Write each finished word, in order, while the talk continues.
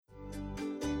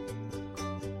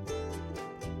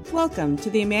Welcome to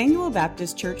the Emmanuel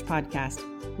Baptist Church podcast.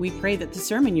 We pray that the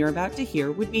sermon you're about to hear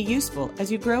would be useful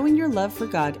as you grow in your love for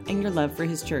God and your love for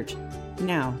His church.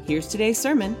 Now, here's today's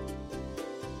sermon.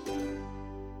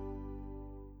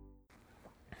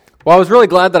 Well, I was really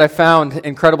glad that I found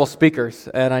incredible speakers,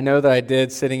 and I know that I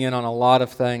did, sitting in on a lot of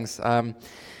things.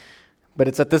 But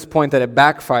it's at this point that it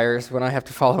backfires when I have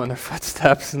to follow in their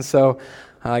footsteps, and so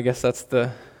I guess that's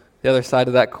the other side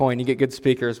of that coin. You get good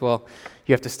speakers, well,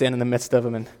 you have to stand in the midst of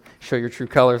them and show your true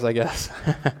colors, I guess.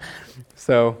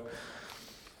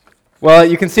 Well,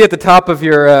 you can see at the top of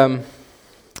your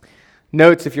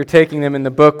notes, if you're taking them in the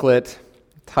booklet,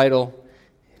 the title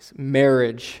is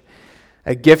Marriage,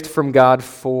 a Gift from God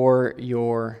for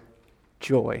Your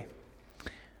Joy.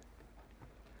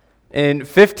 In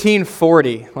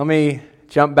 1540, let me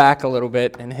jump back a little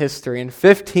bit in history. In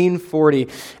 1540,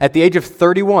 at the age of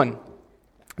 31,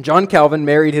 John Calvin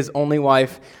married his only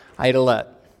wife, Idelette.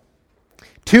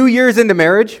 2 years into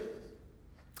marriage,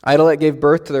 Idelette gave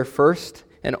birth to their first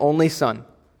and only son.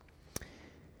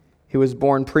 He was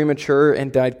born premature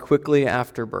and died quickly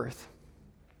after birth.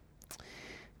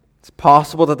 It's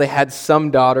possible that they had some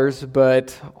daughters,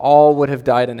 but all would have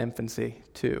died in infancy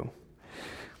too.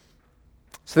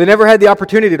 So they never had the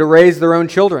opportunity to raise their own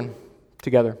children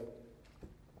together.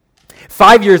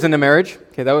 5 years into marriage,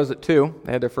 that was at 2,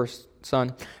 they had their first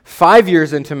son. 5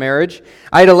 years into marriage,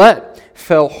 Idelette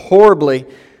fell horribly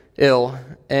ill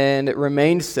and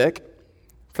remained sick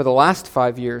for the last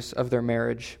 5 years of their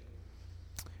marriage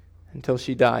until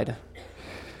she died.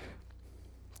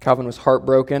 Calvin was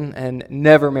heartbroken and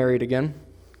never married again.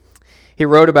 He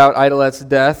wrote about Idelette's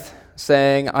death,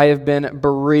 saying, "I have been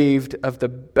bereaved of the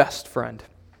best friend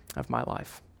of my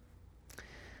life."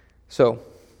 So,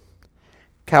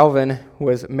 Calvin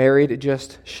was married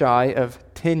just shy of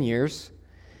 10 years,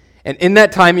 and in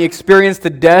that time he experienced the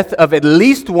death of at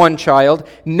least one child,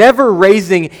 never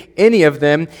raising any of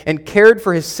them, and cared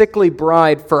for his sickly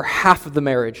bride for half of the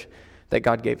marriage that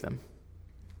God gave them.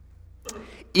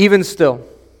 Even still,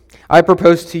 I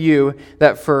propose to you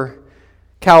that for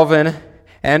Calvin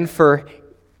and for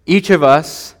each of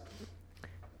us,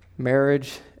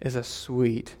 marriage is a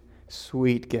sweet,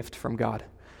 sweet gift from God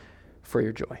for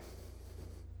your joy.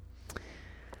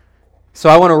 So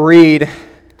I want to read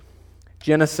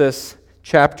Genesis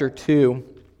chapter 2.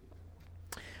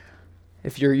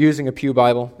 If you're using a Pew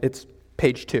Bible, it's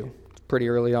page 2. It's pretty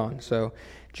early on. So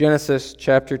Genesis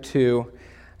chapter 2,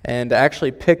 and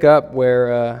actually pick up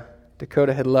where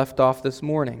Dakota had left off this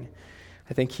morning.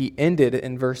 I think he ended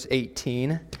in verse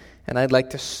 18, and I'd like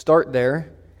to start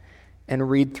there and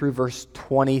read through verse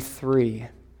 23.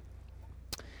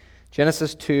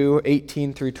 Genesis 2,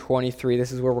 18 through 23.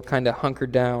 This is where we're kind of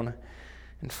hunkered down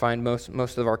and find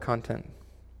most of our content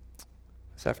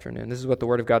this afternoon. This is what the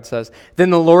Word of God says. Then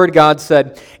the Lord God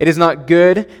said, "It is not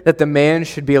good that the man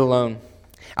should be alone.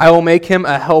 I will make him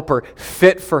a helper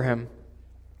fit for him."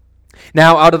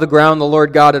 Now out of the ground the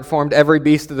Lord God had formed every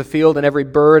beast of the field and every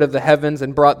bird of the heavens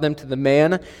and brought them to the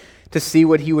man to see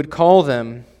what he would call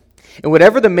them. And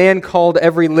whatever the man called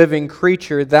every living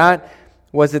creature, that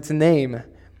was its name.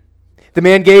 The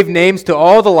man gave names to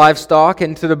all the livestock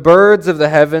and to the birds of the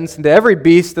heavens and to every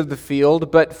beast of the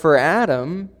field. But for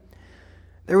Adam,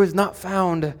 there was not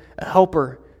found a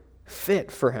helper fit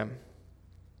for him.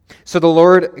 So the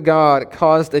Lord God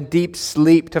caused a deep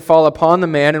sleep to fall upon the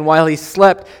man, and while he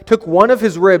slept, took one of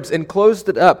his ribs and closed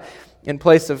it up in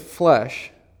place of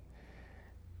flesh.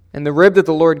 And the rib that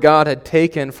the Lord God had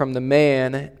taken from the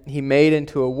man, he made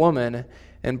into a woman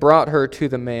and brought her to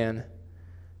the man.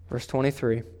 Verse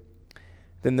 23.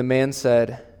 Then the man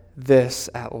said, "This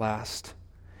at last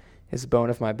is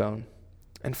bone of my bone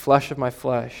and flesh of my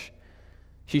flesh.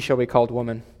 She shall be called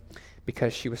woman,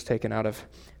 because she was taken out of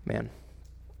man."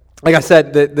 Like I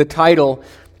said, the title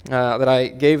that I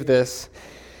gave this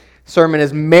sermon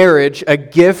is Marriage, a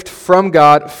Gift from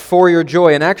God for Your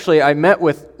Joy. And actually, I met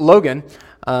with Logan,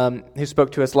 who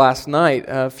spoke to us last night,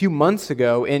 a few months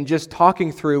ago, in just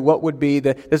talking through what would be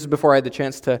this is before I had the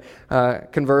chance to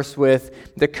converse with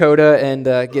Dakota and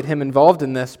get him involved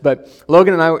in this. But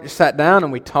Logan and I sat down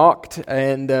and we talked,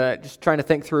 and just trying to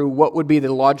think through what would be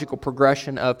the logical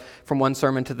progression of from one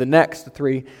sermon to the next, the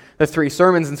three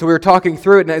sermons. And so we were talking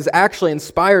through it, and it was actually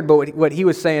inspired by what he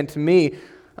was saying to me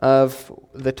of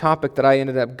the topic that I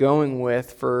ended up going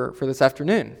with for this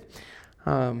afternoon.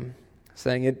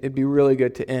 Saying it'd be really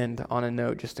good to end on a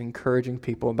note just encouraging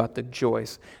people about the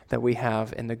joys that we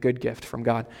have in the good gift from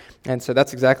God. And so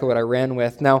that's exactly what I ran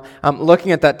with. Now,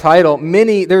 looking at that title,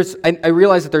 I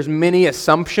realize that there's many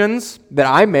assumptions that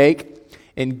I make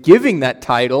in giving that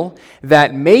title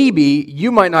that maybe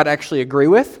you might not actually agree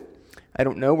with, I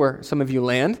don't know where some of you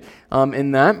land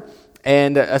in that.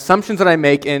 And assumptions that I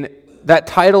make in that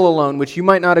title alone, which you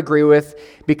might not agree with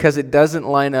because it doesn't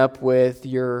line up with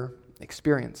your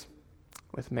experience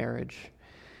with marriage.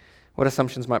 What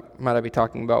assumptions might I be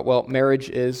talking about? Well, marriage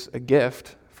is a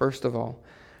gift, first of all,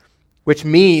 which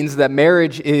means that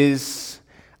marriage is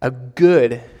a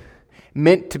good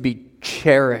meant to be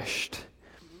cherished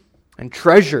and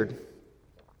treasured,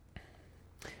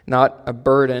 not a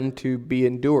burden to be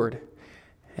endured.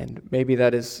 And maybe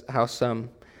that is how some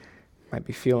might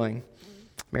be feeling.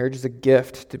 Marriage is a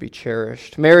gift to be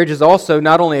cherished. Marriage is also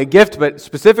not only a gift, but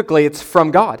specifically it's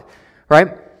from God,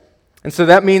 right? And so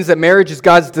that means that marriage is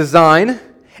God's design,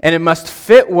 and it must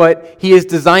fit what He has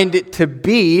designed it to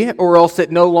be, or else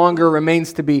it no longer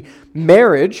remains to be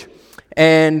marriage.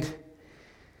 And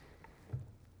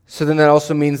so then that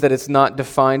also means that it's not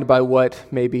defined by what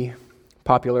maybe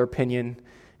popular opinion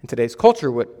in today's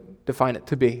culture would define it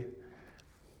to be.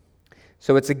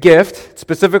 So it's a gift,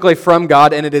 specifically from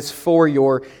God, and it is for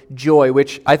your joy,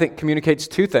 which I think communicates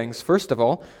two things. First of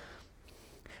all,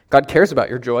 God cares about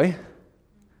your joy.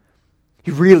 He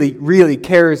really, really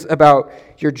cares about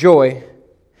your joy.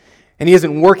 And He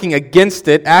isn't working against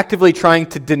it, actively trying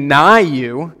to deny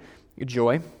you your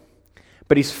joy,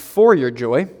 but He's for your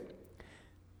joy.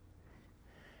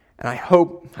 And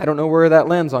I don't know where that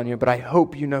lands on you, but I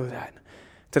hope you know that.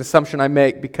 It's an assumption I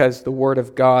make because the Word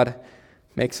of God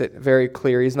makes it very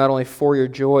clear. He's not only for your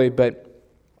joy, but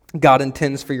God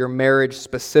intends for your marriage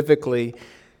specifically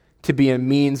to be a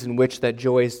means in which that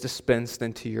joy is dispensed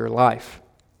into your life.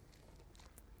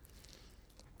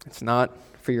 It's not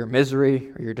for your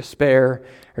misery or your despair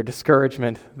or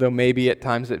discouragement, though maybe at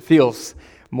times it feels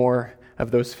more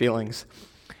of those feelings.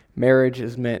 Marriage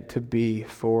is meant to be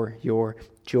for your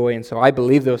joy, and so I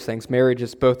believe those things. Marriage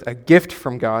is both a gift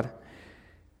from God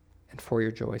and for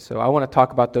your joy. So I want to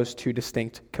talk about those two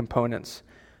distinct components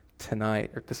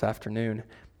tonight or this afternoon.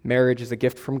 Marriage is a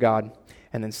gift from God,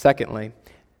 and then secondly,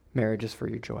 marriage is for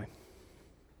your joy.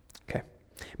 Okay.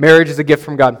 Marriage is a gift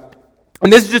from God.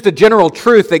 And this is just a general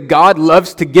truth that God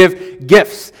loves to give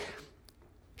gifts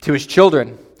to His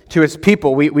children, to His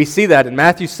people. We see that in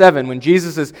Matthew 7 when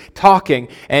Jesus is talking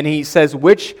and He says,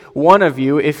 which one of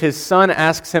you, if his son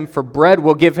asks him for bread,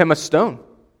 will give him a stone?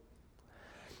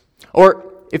 Or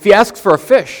if he asks for a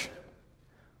fish,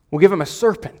 we'll give him a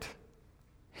serpent.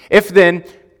 If then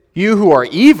you who are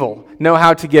evil know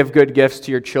how to give good gifts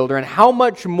to your children, how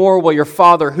much more will your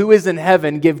Father who is in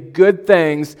heaven give good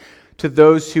things to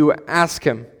those who ask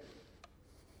Him?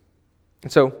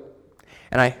 And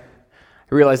I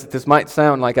realize that this might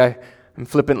sound like I'm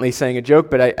flippantly saying a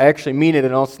joke, but I actually mean it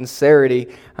in all sincerity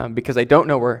because I don't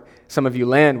know where some of you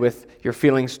land with your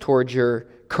feelings towards your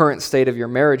current state of your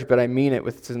marriage, but I mean it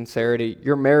with sincerity.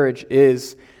 Your marriage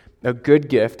is a good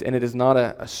gift, and it is not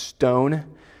a stone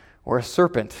or a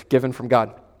serpent given from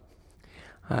God.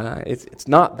 It's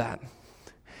not that.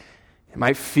 It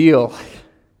might feel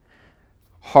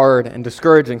hard and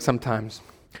discouraging sometimes,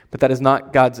 but that is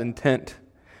not God's intent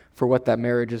for what that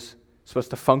marriage is supposed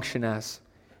to function as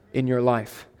in your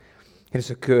life. It is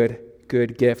a good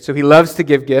gift. So He loves to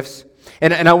give gifts,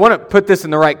 and I want to put this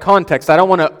in the right context. I don't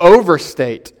want to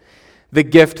overstate the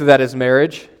gift that is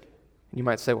marriage. You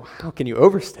might say, well, how can you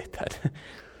overstate that?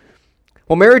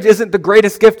 Well, marriage isn't the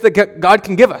greatest gift that God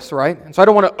can give us, right? And so I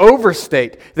don't want to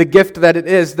overstate the gift that it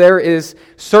is. There is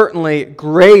certainly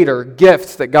greater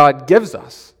gifts that God gives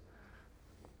us.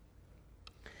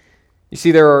 You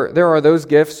see, there are those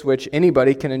gifts which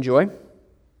anybody can enjoy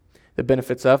the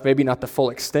benefits of, maybe not the full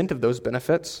extent of those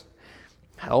benefits.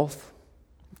 Health,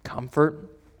 comfort,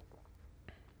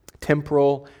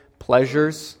 temporal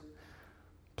pleasures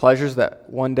that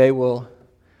one day will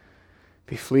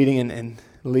be fleeting and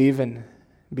leave and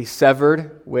be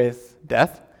severed with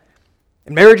death.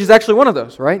 And marriage is actually one of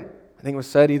those, right? I think it was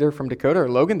said either from Dakota or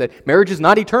Logan that marriage is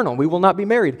not eternal. We will not be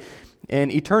married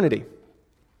in eternity.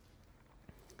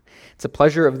 It's a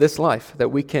pleasure of this life that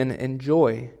we can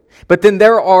enjoy. But then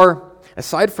there are,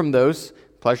 aside from those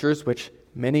pleasures which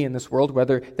many in this world,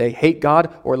 whether they hate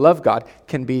God or love God,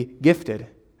 can be gifted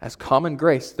as common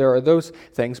grace. There are those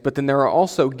things, but then there are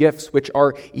also gifts which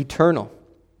are eternal,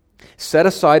 set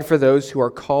aside for those who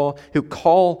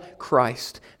call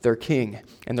Christ their King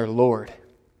and their Lord.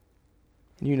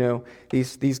 And you know,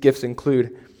 these gifts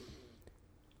include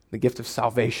the gift of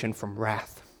salvation from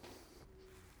wrath,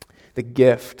 the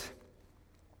gift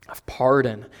of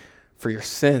pardon for your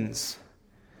sins.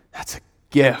 That's a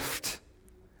gift.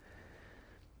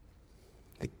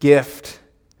 The gift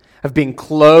of being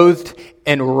clothed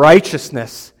in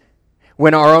righteousness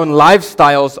when our own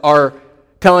lifestyles are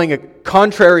telling a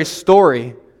contrary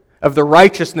story of the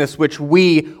righteousness which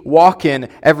we walk in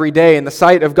every day in the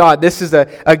sight of God. This is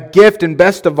a gift, and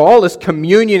best of all is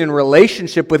communion and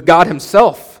relationship with God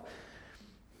Himself.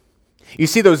 You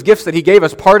see, those gifts that He gave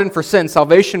us, pardon for sin,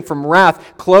 salvation from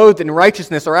wrath, clothed in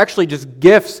righteousness, are actually just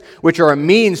gifts which are a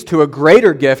means to a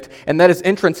greater gift, and that is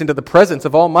entrance into the presence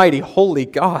of Almighty, holy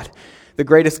God, the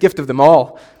greatest gift of them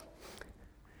all.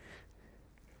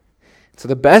 So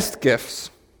the best gifts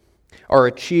are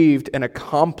achieved and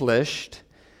accomplished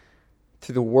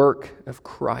through the work of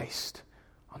Christ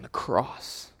on the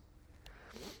cross.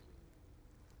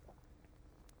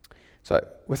 So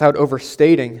without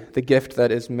overstating the gift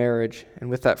that is marriage, and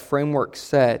with that framework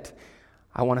set,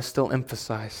 I want to still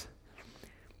emphasize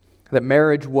that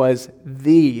marriage was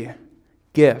the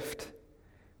gift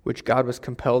which God was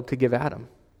compelled to give Adam.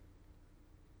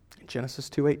 In Genesis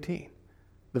 2:18,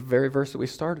 the very verse that we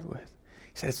started with.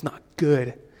 He said it's not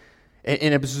good.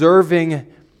 In observing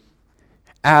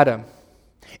Adam,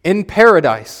 in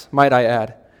paradise, might I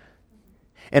add,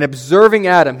 in observing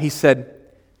Adam, He said,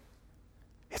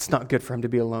 it's not good for him to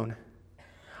be alone.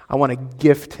 I want to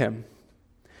gift him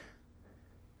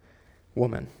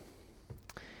woman.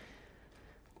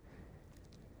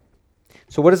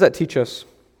 So what does that teach us?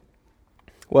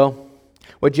 Well,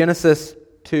 what Genesis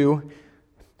 2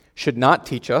 should not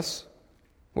teach us,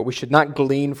 what we should not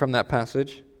glean from that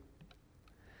passage,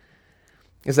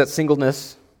 is that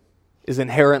singleness is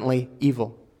inherently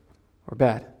evil or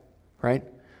bad, right?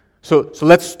 So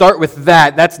let's start with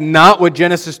that. That's not what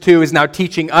Genesis 2 is now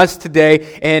teaching us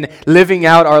today and living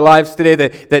out our lives today,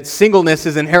 that singleness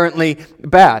is inherently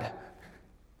bad.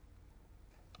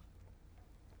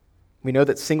 We know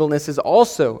that singleness is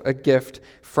also a gift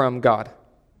from God.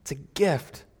 It's a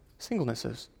gift. Singleness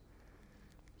is.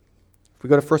 If we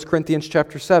go to 1 Corinthians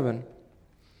chapter 7,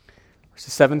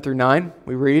 verses 7 through 9,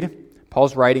 we read,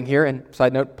 Paul's writing here, and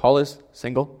side note, Paul is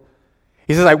single.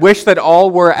 He says, I wish that all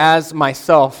were as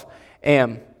myself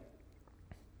am.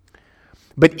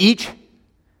 But each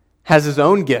has his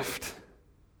own gift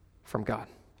from God.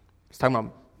 He's talking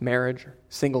about marriage or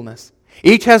singleness.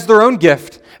 Each has their own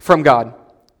gift from God.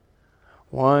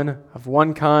 One of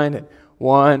one kind, and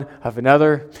one of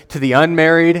another. To the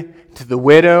unmarried, to the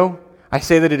widow, I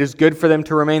say that it is good for them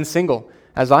to remain single,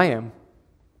 as I am.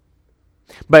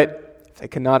 But if they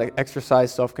cannot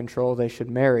exercise self-control, they should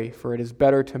marry, for it is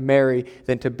better to marry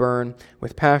than to burn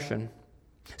with passion.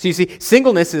 So you see,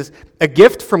 singleness is a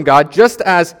gift from God, just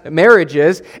as marriage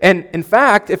is. And in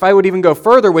fact, if I would even go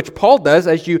further, which Paul does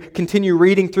as you continue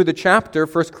reading through the chapter,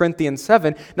 1 Corinthians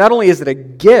 7, not only is it a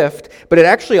gift, but it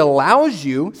actually allows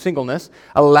you, singleness,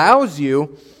 allows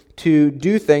you to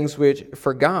do things which,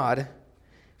 for God,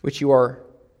 which you are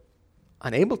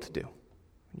unable to do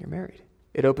when you're married.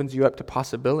 It opens you up to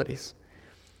possibilities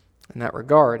in that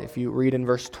regard. If you read in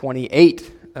verse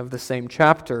 28 of the same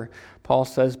chapter, Paul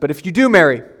says, but if you do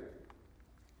marry,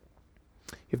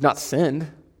 you've not sinned.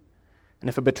 And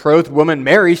if a betrothed woman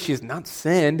marries, she has not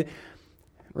sinned.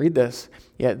 Read this.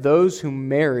 Yet those who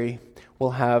marry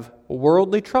will have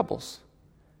worldly troubles.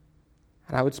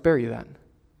 And I would spare you that.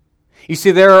 You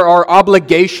see, there are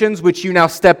obligations which you now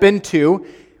step into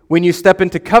when you step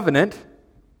into covenant.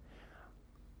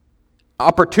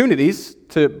 Opportunities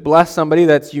to bless somebody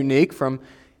that's unique from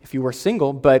if you were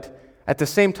single, but at the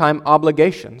same time,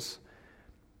 obligations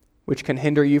which can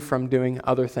hinder you from doing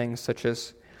other things, such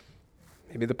as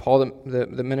maybe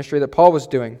the ministry that Paul was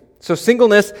doing. So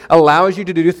singleness allows you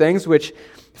to do things which,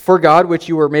 for God, which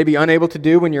you were maybe unable to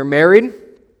do when you're married.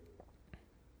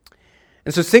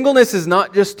 And so singleness is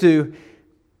not just to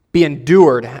be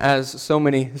endured, as so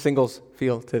many singles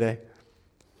feel today,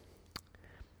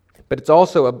 but it's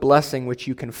also a blessing which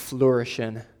you can flourish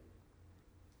in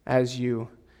as you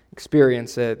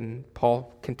experience it. And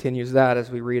Paul continues that as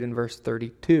we read in verse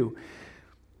 32.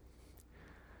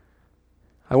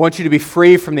 I want you to be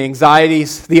free from the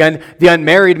anxieties. The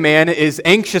unmarried man is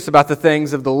anxious about the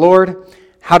things of the Lord,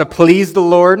 how to please the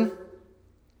Lord.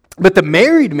 But the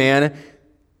married man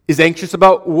is anxious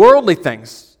about worldly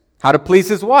things, how to please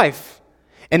his wife.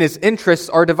 And his interests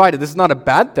are divided. This is not a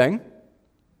bad thing,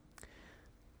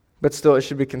 but still it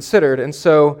should be considered. And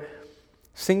so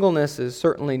singleness is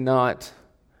certainly not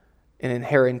an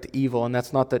inherent evil, and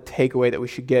that's not the takeaway that we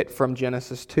should get from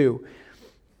Genesis 2.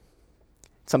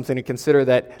 It's something to consider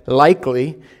that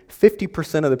likely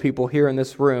 50% of the people here in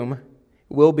this room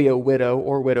will be a widow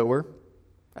or widower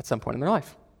at some point in their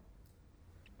life.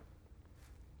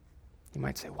 You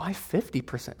might say, why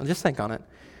 50%? Well, just think on it.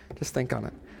 Just think on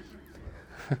it.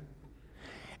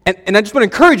 And I just want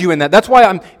to encourage you in that. That's why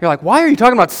you're like, why are you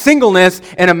talking about singleness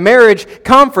and a marriage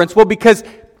conference? Well, because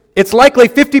it's likely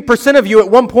 50% of you at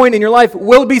one point in your life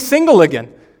will be single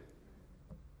again.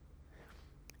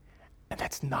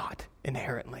 that's not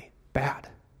inherently bad.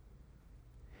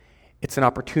 It's an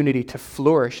opportunity to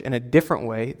flourish in a different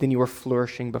way than you were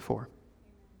flourishing before.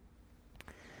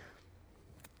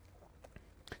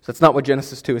 So that's not what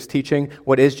Genesis 2 is teaching.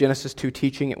 What is Genesis 2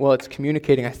 teaching? Well, it's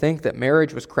communicating, I think, that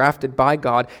marriage was crafted by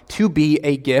God to be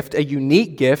a gift, a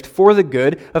unique gift for the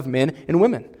good of men and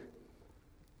women.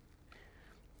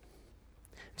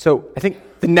 So I think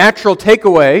the natural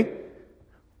takeaway,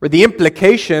 or the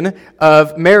implication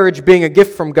of marriage being a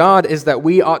gift from God, is that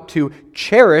we ought to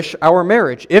cherish our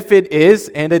marriage. If it is,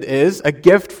 and it is, a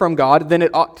gift from God, then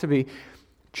it ought to be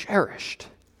cherished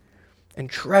and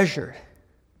treasured.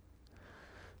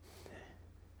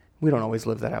 We don't always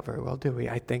live that out very well, do we?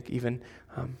 I think even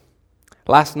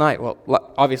last night, well,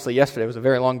 obviously yesterday was a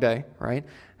very long day, right?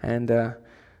 And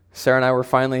Sarah and I were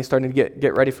finally starting to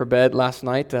get ready for bed last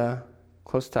night,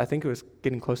 close to, I think it was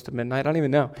getting close to midnight, I don't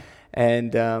even know.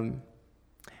 And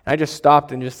I just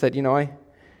stopped and just said, I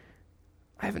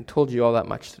haven't told you all that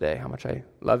much today, how much I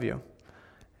love you.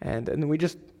 And then we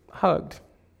just hugged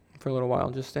for a little while,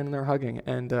 just standing there hugging.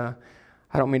 And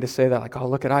I don't mean to say that like, oh,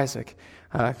 look at Isaac,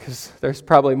 because there's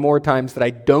probably more times that I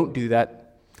don't do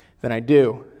that than I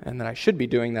do, and that I should be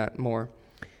doing that more.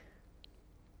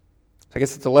 So I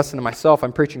guess it's a lesson to myself.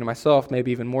 I'm preaching to myself,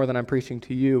 maybe even more than I'm preaching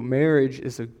to you. Marriage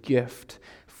is a gift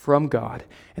from God,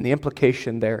 and the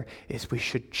implication there is we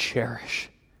should cherish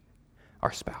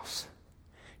our spouse.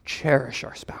 Cherish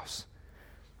our spouse.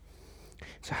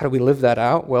 So how do we live that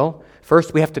out? Well,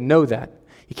 first we have to know that.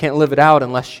 You can't live it out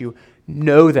unless you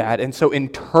know that, and so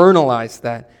internalize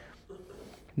that.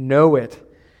 Know it,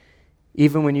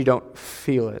 even when you don't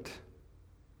feel it,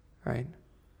 right?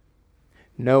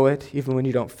 Know it, even when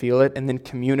you don't feel it, and then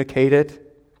communicate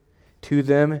it to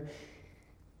them,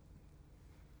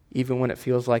 even when it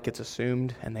feels like it's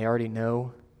assumed and they already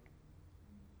know.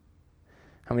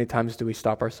 How many times do we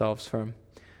stop ourselves from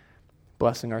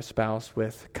blessing our spouse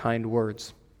with kind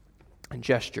words and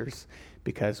gestures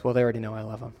because, well, they already know I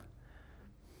love them?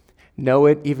 Know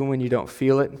it even when you don't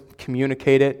feel it.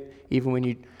 Communicate it even when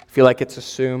you feel like it's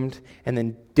assumed. And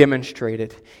then demonstrate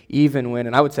it even when,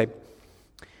 and I would say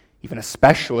even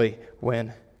especially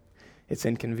when it's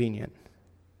inconvenient.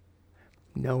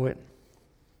 Know it.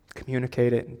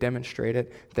 Communicate it and demonstrate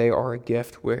it. They are a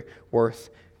gift worth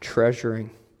treasuring.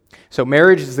 So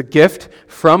marriage is a gift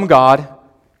from God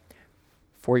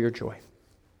for your joy.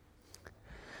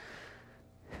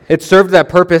 It served that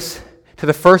purpose to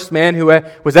the first man who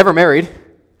was ever married.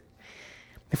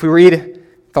 If we read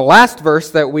the last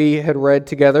verse that we had read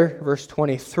together, verse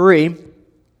 23,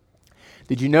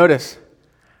 did you notice?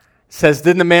 It says,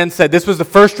 then the man said, this was the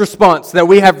first response that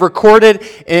we have recorded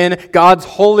in God's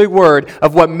holy word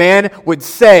of what man would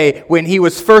say when he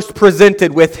was first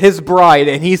presented with his bride.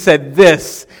 And he said,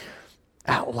 this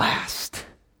at last.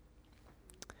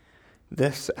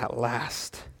 This at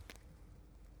last.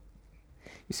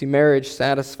 You see, marriage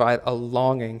satisfied a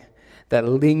longing that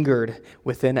lingered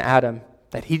within Adam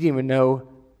that he didn't even know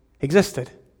existed.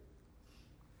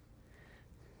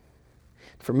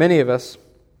 For many of us,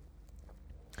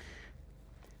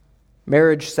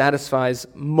 marriage satisfies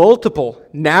multiple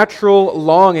natural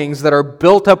longings that are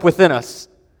built up within us.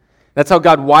 That's how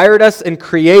God wired us and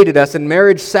created us, and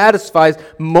marriage satisfies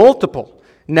multiple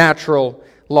natural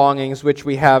longings which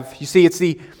we have. You see, if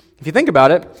you think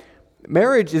about it,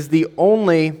 marriage is the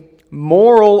only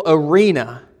moral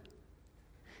arena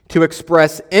to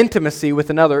express intimacy with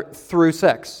another through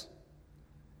sex.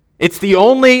 It's the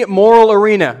only moral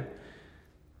arena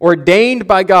ordained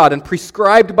by God and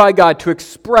prescribed by God to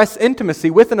express intimacy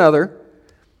with another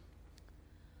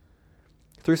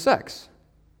through sex.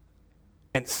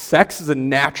 And sex is a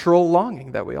natural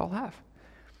longing that we all have.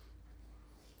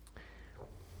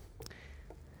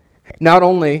 Not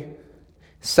only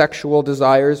sexual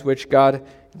desires which God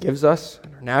gives us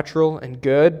are natural and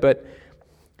good, but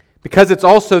because it's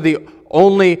also the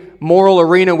only moral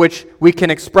arena which we can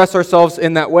express ourselves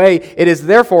in that way, it is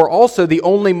therefore also the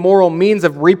only moral means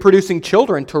of reproducing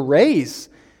children to raise,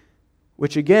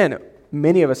 which again,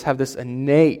 many of us have this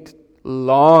innate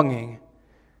longing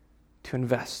to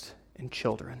invest in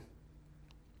children,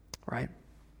 right?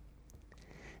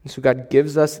 And so God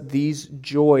gives us these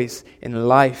joys in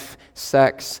life,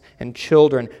 sex, and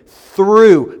children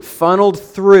funneled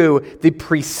through the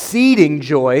preceding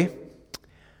joy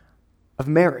of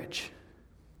marriage.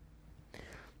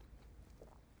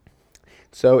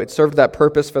 So it served that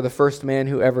purpose for the first man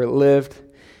who ever lived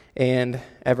and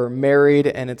ever married,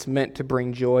 and it's meant to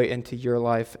bring joy into your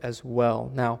life as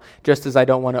well. Now, just as I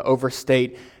don't want to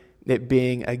overstate it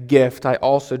being a gift, I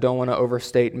also don't want to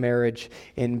overstate marriage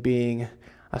in being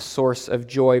a source of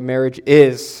joy. Marriage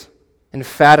is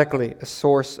emphatically a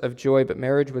source of joy, but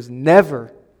marriage was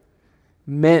never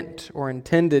meant or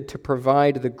intended to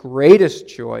provide the greatest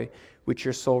joy which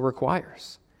your soul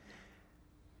requires.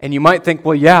 And you might think,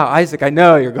 well, yeah, Isaac, I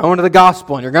know you're going to the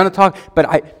gospel and you're going to talk,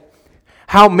 but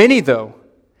how many, though,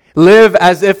 live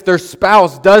as if their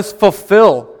spouse does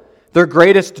fulfill their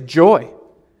greatest joy?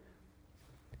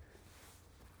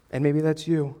 And maybe that's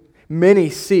you. Many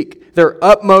seek their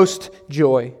utmost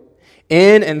joy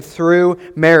in and through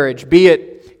marriage, be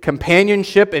it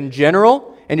companionship in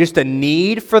general and just a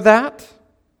need for that,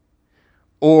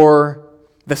 or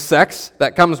the sex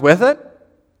that comes with it.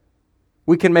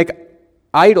 We can make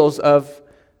idols of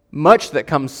much that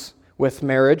comes with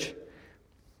marriage.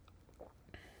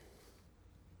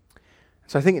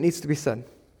 So I think it needs to be said.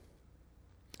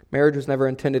 Marriage was never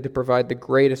intended to provide the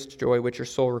greatest joy which your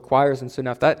soul requires. And so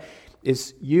now if that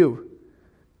is you,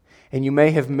 and you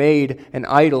may have made an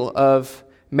idol of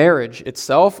marriage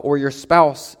itself or your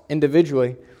spouse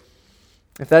individually,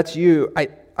 if that's you,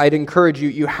 I'd encourage you,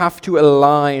 you have to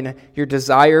align your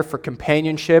desire for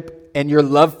companionship and your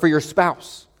love for your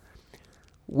spouse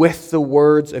with the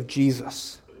words of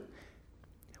Jesus.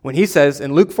 When he says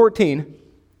in Luke 14,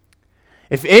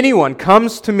 if anyone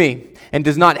comes to me and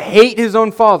does not hate his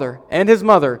own father and his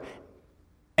mother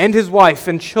and his wife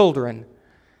and children,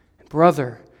 and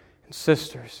brother and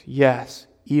sisters, yes,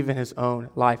 even his own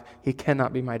life, he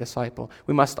cannot be my disciple.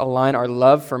 We must align our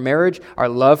love for marriage, our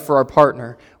love for our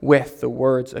partner, with the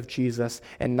words of Jesus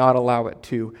and not allow it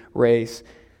to raise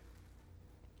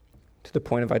to the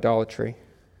point of idolatry.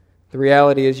 The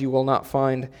reality is you will not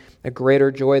find a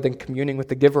greater joy than communing with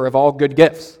the giver of all good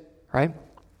gifts, right?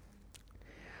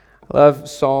 I love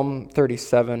Psalm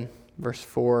 37, verse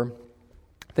 4.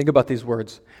 Think about these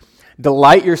words.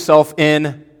 Delight yourself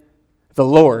in the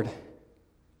Lord,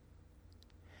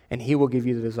 and He will give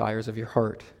you the desires of your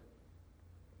heart.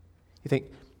 You think,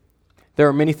 there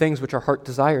are many things which our heart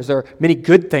desires. There are many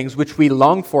good things which we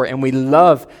long for and we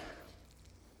love.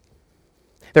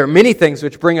 There are many things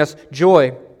which bring us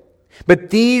joy. But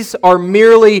these are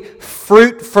merely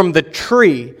fruit from the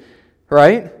tree,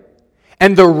 right?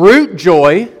 And the root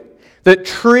joy, the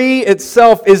tree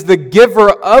itself, is the giver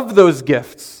of those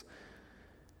gifts.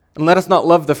 And let us not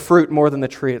love the fruit more than the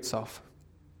tree itself.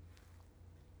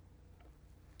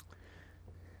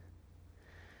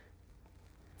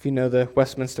 If you know the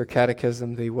Westminster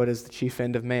Catechism, what is the chief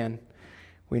end of man?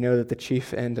 We know that the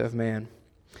chief end of man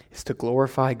is to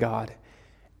glorify God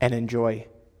and enjoy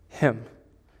Him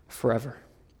forever.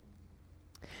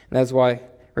 And that's why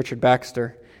Richard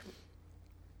Baxter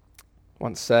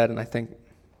once said, and I think,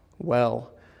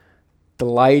 well,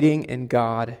 delighting in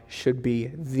God should be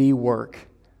the work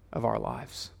of our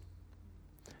lives.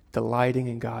 Delighting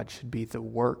in God should be the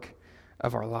work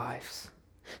of our lives.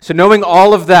 So knowing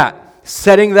all of that,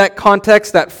 setting that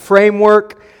context, that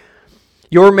framework,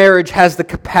 your marriage has the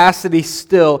capacity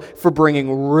still for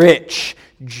bringing rich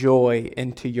joy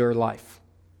into your life.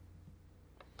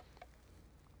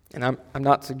 And I'm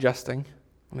not suggesting,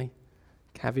 let me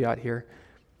caveat here,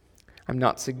 I'm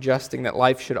not suggesting that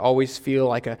life should always feel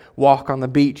like a walk on the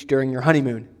beach during your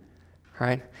honeymoon,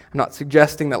 right? I'm not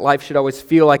suggesting that life should always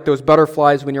feel like those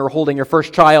butterflies when you're holding your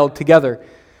first child together.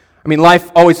 I mean,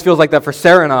 life always feels like that for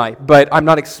Sarah and I, but I'm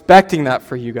not expecting that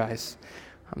for you guys.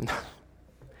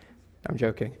 I'm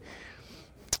joking.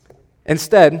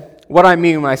 Instead, what I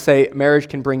mean when I say marriage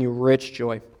can bring you rich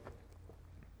joy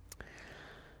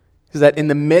is that in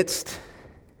the midst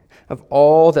of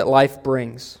all that life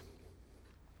brings,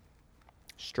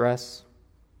 stress,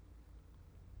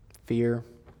 fear,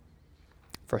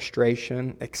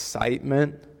 frustration,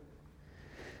 excitement,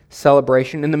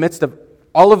 celebration, in the midst of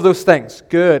all of those things,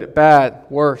 good, bad,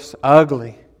 worse,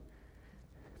 ugly,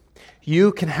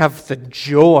 you can have the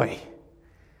joy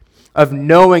of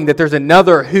knowing that there's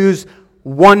another who's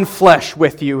one flesh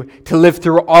with you to live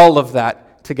through all of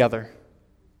that together.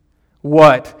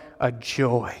 What a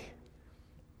joy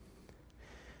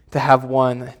to have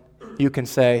one you can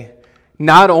say,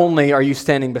 not only are you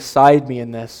standing beside me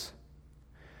in this,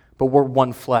 but we're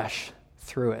one flesh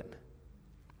through it.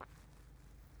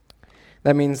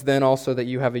 That means then also that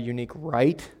you have a unique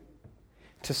right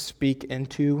to speak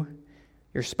into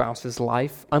your spouse's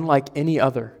life, unlike any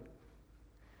other.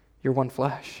 You're one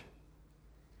flesh.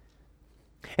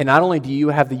 And not only do you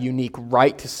have the unique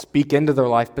right to speak into their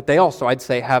life, but they also, I'd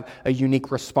say, have a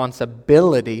unique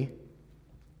responsibility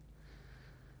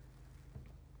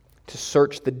to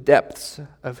search the depths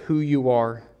of who you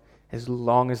are as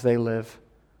long as they live.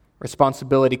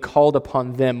 Responsibility called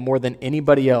upon them more than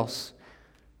anybody else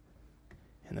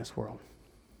in this world.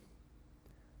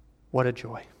 What a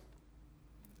joy.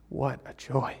 What a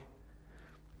joy.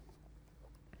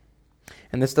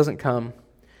 And this doesn't come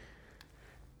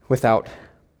without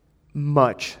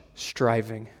much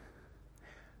striving.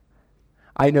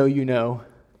 I know you know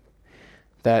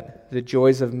that the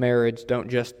joys of marriage don't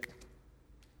just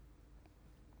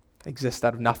exist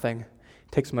out of nothing.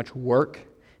 It takes much work,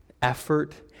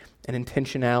 effort, and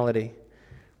intentionality.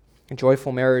 A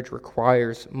joyful marriage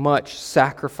requires much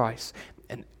sacrifice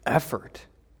and effort.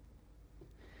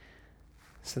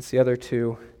 Since the other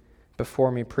two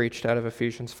before me preached out of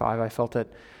Ephesians 5, I felt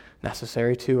it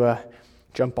necessary to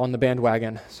jump on the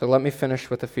bandwagon. So let me finish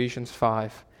with Ephesians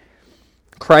 5.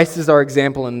 Christ is our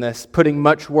example in this, putting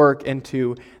much work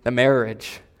into the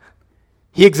marriage.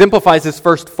 He exemplifies this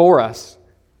first for us.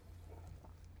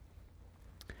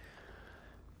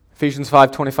 Ephesians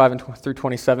 5:25 through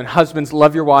 27. Husbands,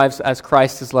 love your wives as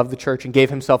Christ has loved the church and gave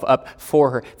himself up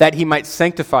for her, that he might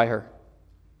sanctify her.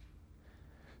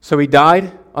 So he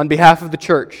died on behalf of the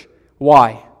church.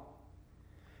 Why?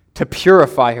 To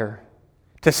purify her,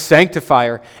 to sanctify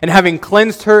her, and having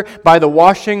cleansed her by the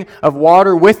washing of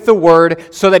water with the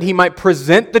word, so that he might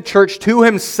present the church to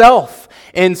himself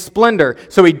in splendor.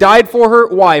 So he died for her.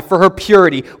 Why? For her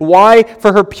purity. Why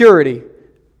for her purity?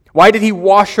 Why did he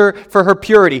wash her for her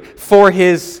purity? For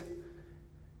his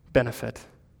benefit.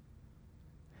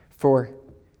 For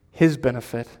his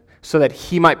benefit. So that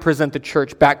he might present the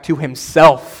church back to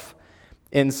himself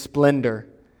in splendor,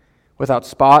 without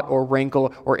spot or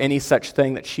wrinkle or any such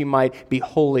thing, that she might be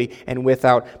holy and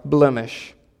without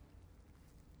blemish.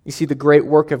 You see, the great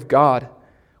work of God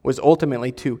was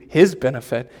ultimately to his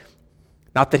benefit,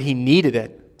 not that he needed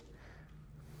it.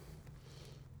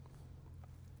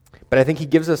 But I think he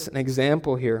gives us an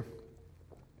example here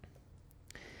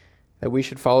that we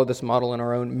should follow this model in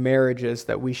our own marriages,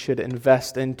 that we should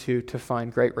invest into to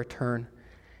find great return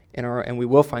and we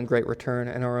will find great return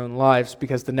in our own lives,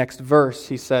 because the next verse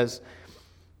he says,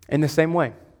 in the same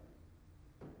way,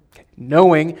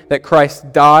 knowing that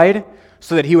Christ died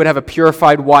so that he would have a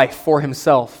purified wife for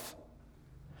himself,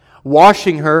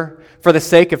 washing her for the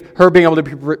sake of her being able to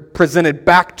be presented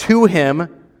back to him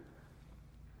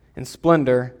in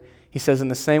splendor. He says, in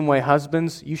the same way,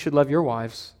 husbands, you should love your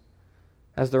wives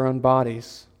as their own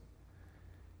bodies.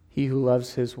 He who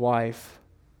loves his wife,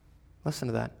 listen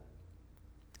to that,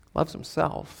 loves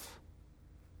himself.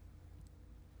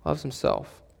 Loves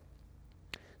himself.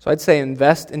 So I'd say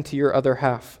invest into your other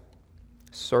half.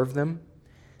 Serve them,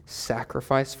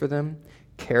 sacrifice for them,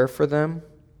 care for them,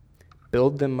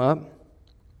 build them up.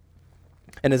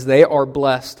 And as they are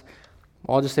blessed,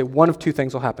 well, I'll just say one of two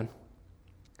things will happen.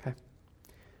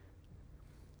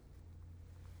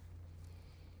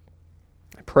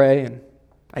 Pray, and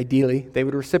ideally they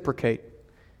would reciprocate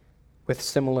with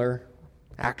similar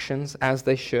actions as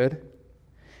they should,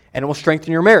 and it will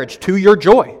strengthen your marriage to your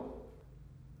joy.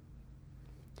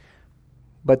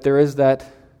 But there is that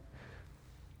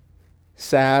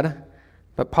sad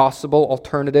but possible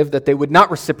alternative, that they would not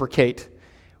reciprocate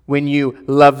when you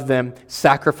love them,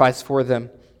 sacrifice for them,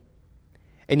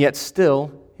 and yet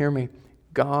still, hear me,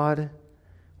 God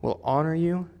will honor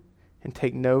you and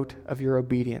take note of your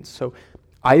obedience. So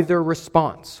either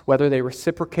response, whether they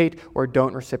reciprocate or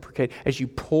don't reciprocate, as you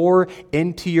pour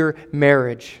into your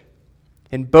marriage,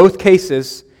 in both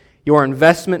cases, your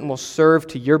investment will serve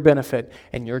to your benefit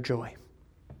and your joy.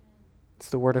 It's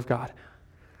the Word of God.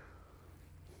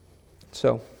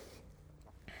 So,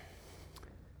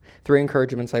 3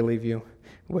 encouragements I leave you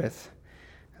with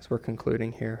as we're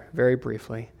concluding here, very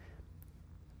briefly.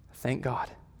 Thank God.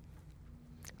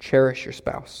 Cherish your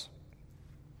spouse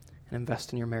and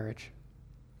invest in your marriage.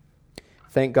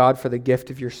 Thank God for the gift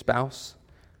of your spouse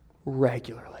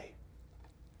regularly.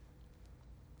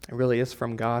 It really is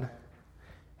from God,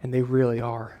 and they really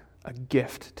are a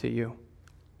gift to you.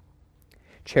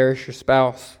 Cherish your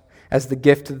spouse as the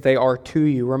gift that they are to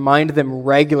you. Remind them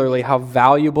regularly how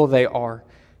valuable they are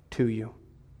to you,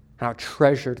 and how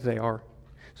treasured they are.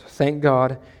 So thank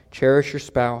God, cherish your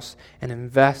spouse, and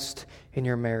invest in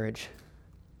your marriage.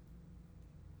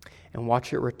 And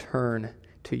watch it return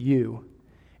to you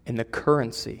in the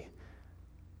currency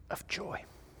of joy.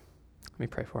 Let me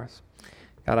pray for us.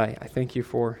 God, I thank you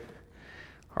for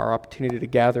our opportunity to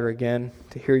gather again,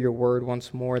 to hear your word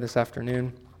once more this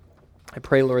afternoon. I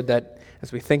pray, Lord, that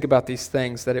as we think about these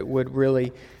things, that it would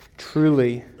really,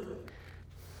 truly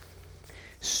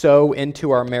sow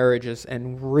into our marriages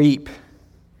and reap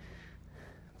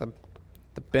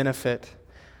the benefit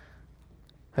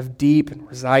of deep and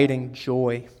residing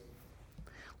joy.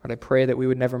 Lord, I pray that we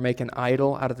would never make an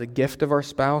idol out of the gift of our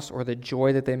spouse or the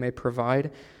joy that they may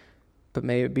provide, but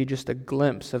may it be just a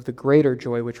glimpse of the greater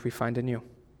joy which we find in you.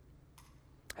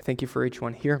 I thank you for each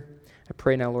one here. I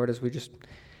pray now, Lord, as we just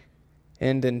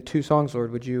end in 2 songs,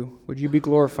 Lord. Would you be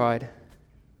glorified?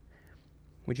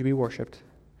 Would you be worshipped?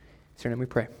 It's your name we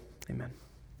pray. Amen.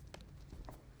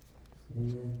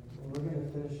 Amen. Well, we're going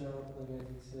to finish out, like I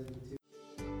said,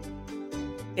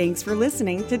 Thanks for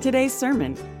listening to today's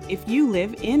sermon. If you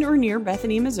live in or near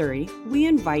Bethany, Missouri, we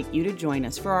invite you to join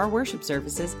us for our worship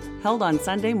services held on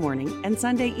Sunday morning and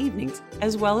Sunday evenings,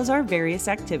 as well as our various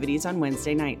activities on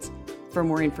Wednesday nights. For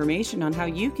more information on how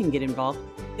you can get involved,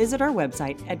 visit our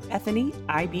website at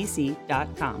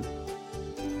bethanyibc.com.